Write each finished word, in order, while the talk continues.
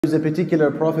There is a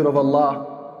particular Prophet of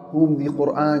Allah whom the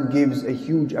Quran gives a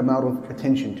huge amount of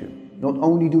attention to. Not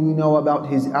only do we know about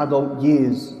his adult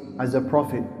years as a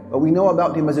prophet, but we know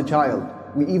about him as a child.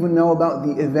 We even know about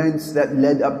the events that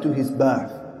led up to his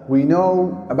birth. We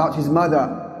know about his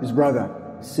mother, his brother,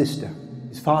 his sister,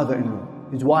 his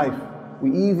father-in-law, his wife. We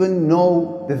even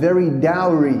know the very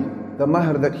dowry, the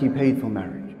mahr that he paid for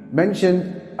marriage.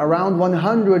 Mentioned around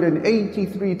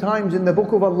 183 times in the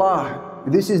book of Allah.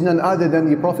 This is none other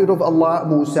than the Prophet of Allah,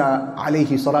 Musa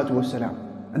alayhi salatu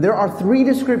wasalam. And there are three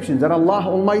descriptions that Allah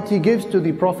Almighty gives to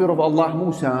the Prophet of Allah,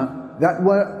 Musa, that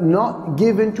were not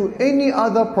given to any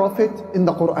other prophet in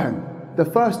the Quran. The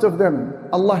first of them,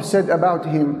 Allah said about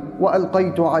him,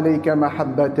 وَأَلْقَيْتُ عَلَيْكَ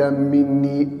مَحَبَّةً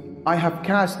مِّنِّي, I have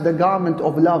cast the garment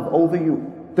of love over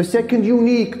you. The second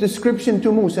unique description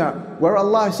to Musa, where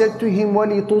Allah said to him,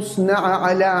 وَلِتُصْنَعَ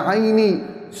عَلَىٰ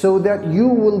عَيْنِي, so that you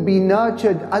will be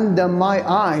nurtured under my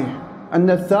eye. And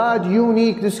the third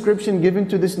unique description given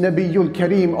to this Nabiyul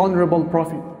Kareem, honorable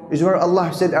Prophet, is where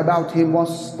Allah said about him,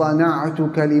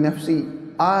 وَاصْطَنَعْتُكَ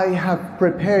لِنَفْسِي, I have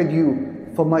prepared you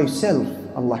for myself,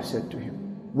 Allah said to him.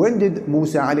 When did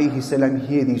Musa alayhi salam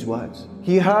hear these words?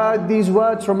 He heard these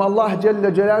words from Allah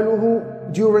Jalla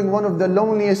Jalaluhu during one of the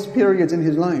loneliest periods in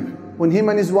his life, when him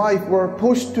and his wife were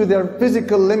pushed to their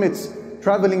physical limits,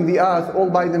 traveling the earth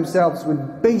all by themselves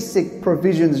with basic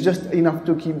provisions, just enough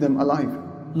to keep them alive.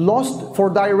 Lost for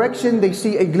direction, they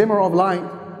see a glimmer of light.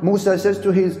 Musa says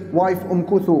to his wife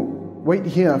Kuthu, wait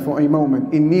here for a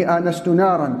moment. Inni anastu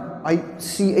naran, I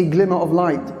see a glimmer of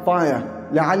light, fire.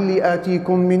 لَعَلِّي آتِيكُم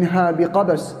مِّنْهَا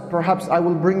بِقَبَسٍ, perhaps I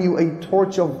will bring you a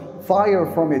torch of fire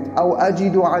from it. أَوْ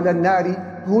أَجِدُ عَلَى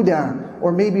النَّارِ هُدًى,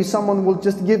 or maybe someone will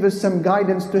just give us some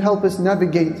guidance to help us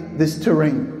navigate this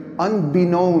terrain.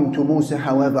 Unbeknown to Musa,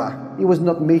 however, he was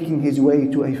not making his way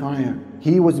to a fire.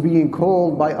 He was being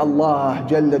called by Allah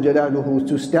Jalla Jalaluhu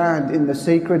to stand in the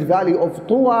sacred valley of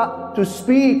Tuwa to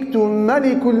speak to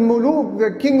Malikul Muluk,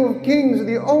 the King of Kings,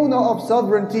 the owner of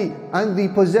sovereignty and the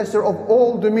possessor of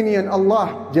all dominion,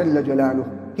 Allah Jalla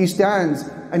Jalaluhu. He stands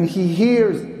and he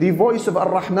hears the voice of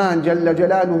Ar-Rahman Jalla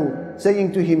Jalaluhu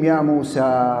saying to him, Ya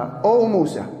Musa, O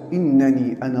Musa,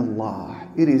 Innani ana Allah,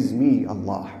 it is me,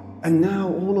 Allah. And now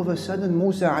all of a sudden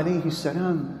Musa alayhi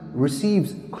salam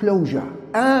receives closure,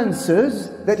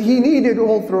 answers that he needed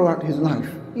all throughout his life.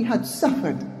 He had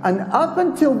suffered, and up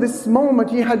until this moment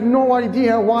he had no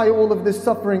idea why all of this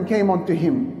suffering came onto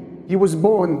him. He was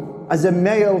born as a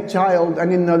male child,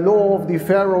 and in the law of the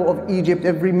Pharaoh of Egypt,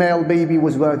 every male baby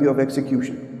was worthy of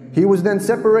execution. He was then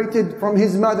separated from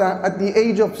his mother at the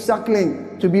age of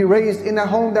suckling to be raised in a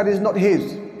home that is not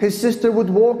his. His sister would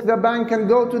walk the bank and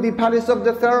go to the palace of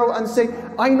the Pharaoh and say,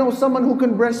 I know someone who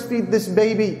can breastfeed this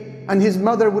baby. And his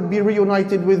mother would be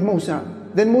reunited with Musa.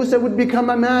 Then Musa would become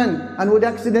a man and would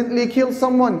accidentally kill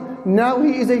someone. Now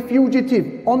he is a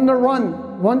fugitive, on the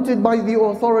run, wanted by the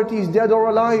authorities, dead or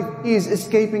alive. He is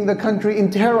escaping the country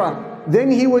in terror. Then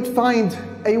he would find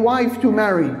a wife to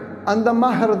marry. And the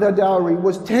mahr, the dowry,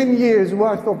 was 10 years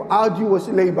worth of arduous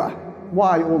labor.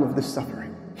 Why all of this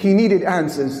suffering? He needed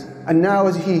answers. And now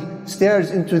as he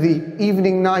stares into the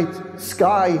evening night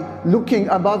sky, looking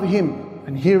above him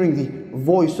and hearing the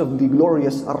voice of the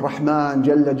glorious Ar-Rahman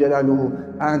Jalla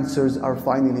Jalaluhu, answers are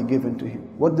finally given to him.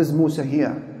 What does Musa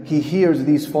hear? He hears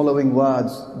these following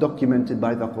words documented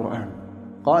by the Quran.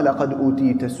 قَالَ قَدْ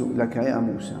أُوتِيتَ سُؤْلَكَ يَا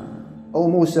مُوسَى, O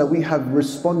Musa, we have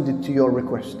responded to your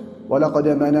request.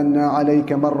 وَلَقَدْ مَنَنَّا عَلَيْكَ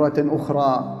مَرَّةً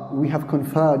أُخْرَى, we have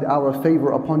conferred our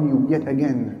favor upon you yet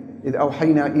again. إِذْ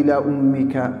أَوْحَيْنَا إِلَىٰ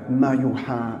أُمِّكَ مَا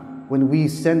يُوحَىٰ, when we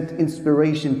sent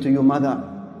inspiration to your mother,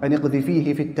 أَنِ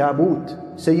اقْذِفِيهِ فِي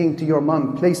التَّابُوتِ, saying to your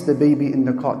mom, place the baby in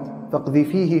the cot.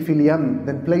 فَاقْذِفِيهِ فِي الْيَمِّ,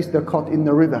 then place the cot in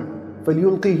the river.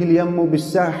 فَلْيُلْقِهِ الْيَمُّ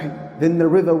بِالسَّاحِلِ, then the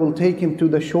river will take him to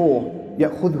the shore.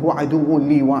 يَأْخُذْهُ عَدُوٌّ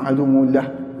لِي وَعَدُوٌّ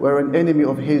لَهُ, where an enemy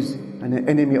of his and an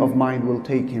enemy of mine will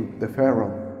take him, the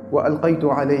Pharaoh. وَأَلْقَيْتُ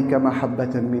عَلَيْكَ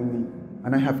مَحَبَّةً مِّنِّي,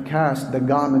 and I have cast the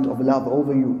garment of love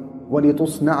over you.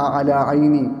 وَلِتُصْنَعَ عَلَىٰ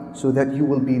عَيْنِي, so that you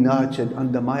will be nurtured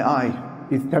under my eye.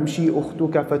 إِذْ تَمْشِي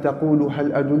أُخْتُكَ فَتَقُولُ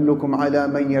هَلْ أَدُلُّكُمْ عَلَىٰ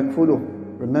مَنْ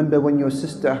يَكْفُلُهُ, remember when your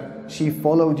sister, she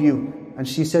followed you and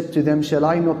she said to them, shall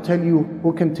I not tell you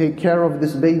who can take care of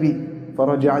this baby?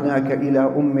 فَرَجَعْنَاكَ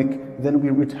إِلَىٰ أُمِّكَ, then we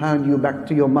return you back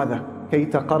to your mother. كَيْ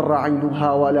تَقَرَّ عَيْنُهَا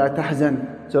وَلَا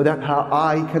تَحْزَنْ, so that her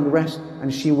eye can rest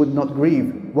and she would not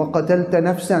grieve. وَقَتَلْتَ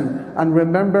نَفْسًا, and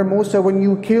remember Musa when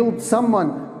you killed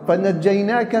someone,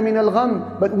 فَنَجَّيْنَاكَ مِنَ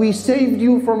الْغَمِّ, but we saved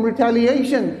you from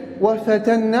retaliation.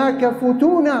 وَفَتَنَّاكَ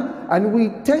فُتُونًا, and we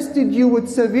tested you with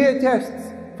severe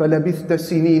tests. فَلَبِثْتَ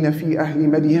سِنِينَ فِي أَهْلِ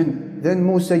مَدْيَنَ, then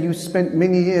Musa, you spent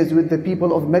many years with the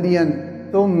people of Madian.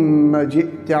 ثم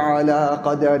جئت على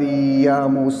قدري يا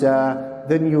موسى.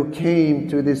 Then you came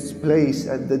to this place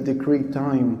at the decreed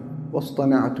time.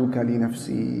 واصطنعتك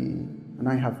لنفسي. And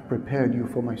I have prepared you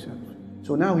for myself.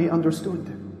 So now he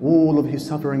understood. All of his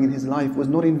suffering in his life was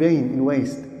not in vain, in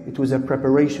waste. It was a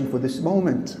preparation for this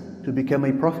moment to become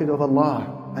a prophet of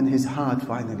Allah, and his heart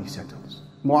finally settles.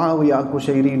 Muawiyah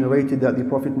al-Qushayri narrated that the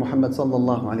Prophet Muhammad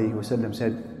sallallahu alayhi wasallam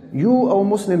said, "You, O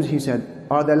Muslims," he said,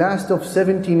 "are the last of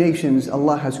 70 nations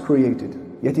Allah has created.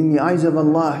 Yet in the eyes of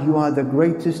Allah, you are the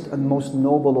greatest and most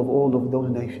noble of all of those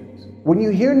nations." When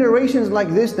you hear narrations like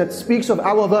this that speaks of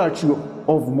our virtue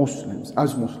of Muslims,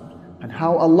 as Muslims, and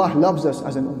how Allah loves us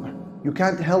as an ummah, you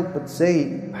can't help but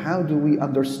say, how do we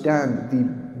understand the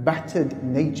battered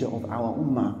nature of our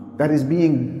ummah that is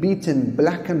being beaten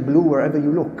black and blue wherever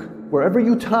you look? Wherever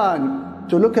you turn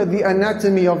to look at the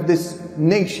anatomy of this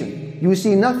nation, you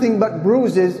see nothing but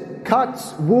bruises,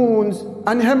 cuts, wounds,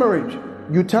 and hemorrhage.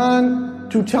 You turn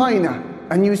to China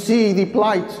and you see the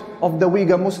plight of the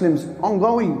Uyghur Muslims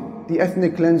ongoing, the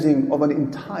ethnic cleansing of an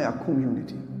entire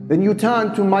community. Then you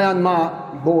turn to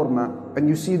Myanmar, Burma, and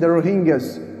you see the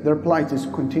Rohingyas, their plight is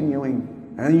continuing.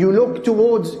 And you look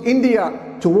towards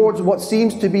India, towards what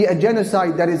seems to be a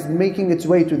genocide that is making its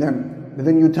way to them. And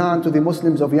then you turn to the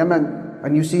Muslims of Yemen,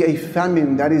 and you see a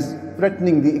famine that is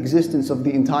threatening the existence of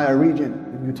the entire region.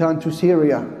 And you turn to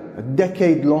Syria, a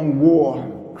decade-long war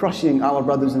crushing our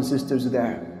brothers and sisters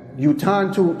there. You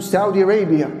turn to Saudi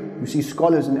Arabia, you see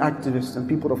scholars and activists and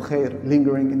people of khair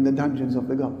lingering in the dungeons of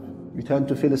the Gulf. You turn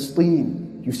to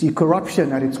Palestine, you see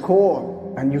corruption at its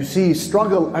core, and you see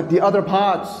struggle at the other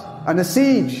parts, and a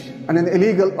siege and an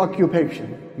illegal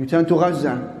occupation. You turn to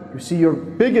Gaza, you see your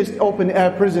biggest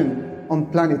open-air prison on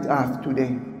planet Earth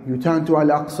today. You turn to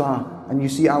Al-Aqsa, and you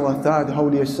see our third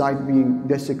holiest site being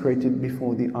desecrated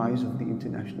before the eyes of the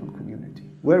international community.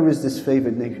 Where is this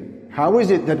favored nation? How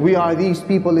is it that we are these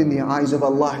people in the eyes of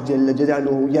Allah Jalla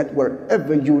Jalaluhu, yet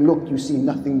wherever you look you see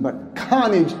nothing but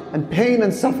carnage and pain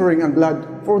and suffering and blood?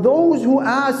 For those who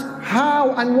ask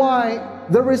how and why,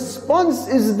 the response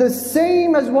is the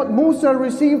same as what Musa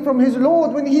received from his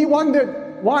Lord when he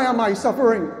wondered, why am I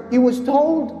suffering? He was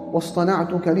told,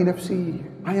 وَاصْطَنَعْتُكَ لِنَفْسِي,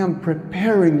 I am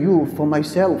preparing you for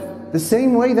myself. The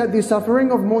same way that the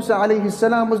suffering of Musa alayhi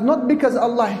salam was not because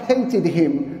Allah hated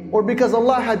him or because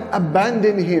Allah had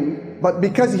abandoned him, but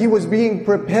because he was being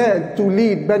prepared to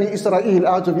lead Bani Israel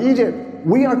out of Egypt.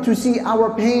 We are to see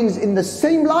our pains in the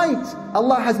same light.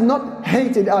 Allah has not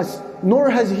hated us, nor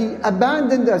has He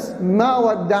abandoned us.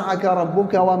 مَا وَدَّعَكَ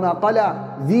رَبُّكَ وَمَا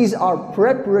قَلَى. These are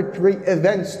preparatory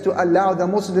events to allow the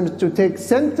Muslims to take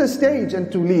center stage and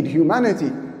to lead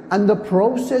humanity. And the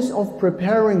process of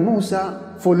preparing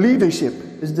Musa for leadership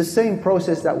is the same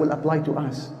process that will apply to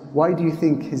us. Why do you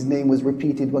think his name was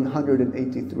repeated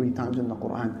 183 times in the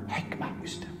Quran? Hikmah,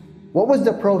 wisdom. What was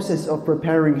the process of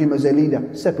preparing him as a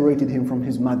leader? Separated him from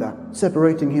his mother,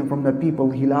 separating him from the people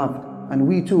he loved. And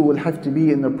we too will have to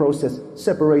be in the process,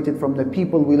 separated from the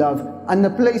people we love and the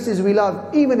places we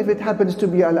love, even if it happens to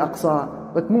be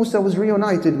Al-Aqsa. But Musa was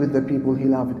reunited with the people he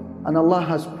loved. And Allah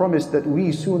has promised that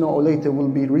we sooner or later will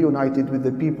be reunited with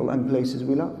the people and places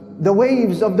we love. The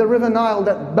waves of the river Nile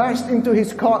that bashed into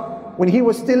his cot when he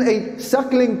was still a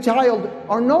suckling child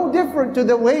are no different to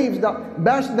the waves that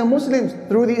bashed the Muslims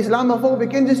through the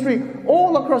Islamophobic industry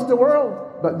all across the world.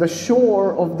 But the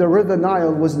shore of the river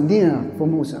Nile was near for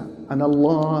Musa. And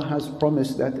Allah has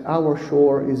promised that our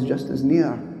shore is just as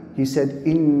near. He said,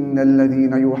 إِنَّ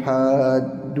الَّذِينَ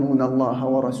يُحَادُّونَ اللَّهَ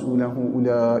وَرَسُولَهُ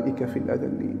أُولَٰئِكَ فِي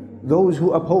الْأَذَلِّينَ. Those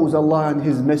who oppose Allah and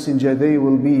His Messenger, they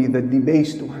will be the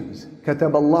debased ones.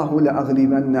 كَتَبَ اللَّهُ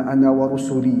لَأَغْلِبَنَّ أَنَا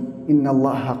وَرُسُلِي إِنَّ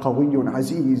اللَّهَ قَوِيٌّ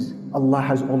عَزِيزٌ. Allah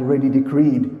has already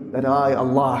decreed that I,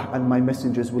 Allah, and my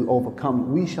messengers will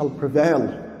overcome. We shall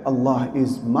prevail. Allah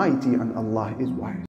is mighty and Allah is wise.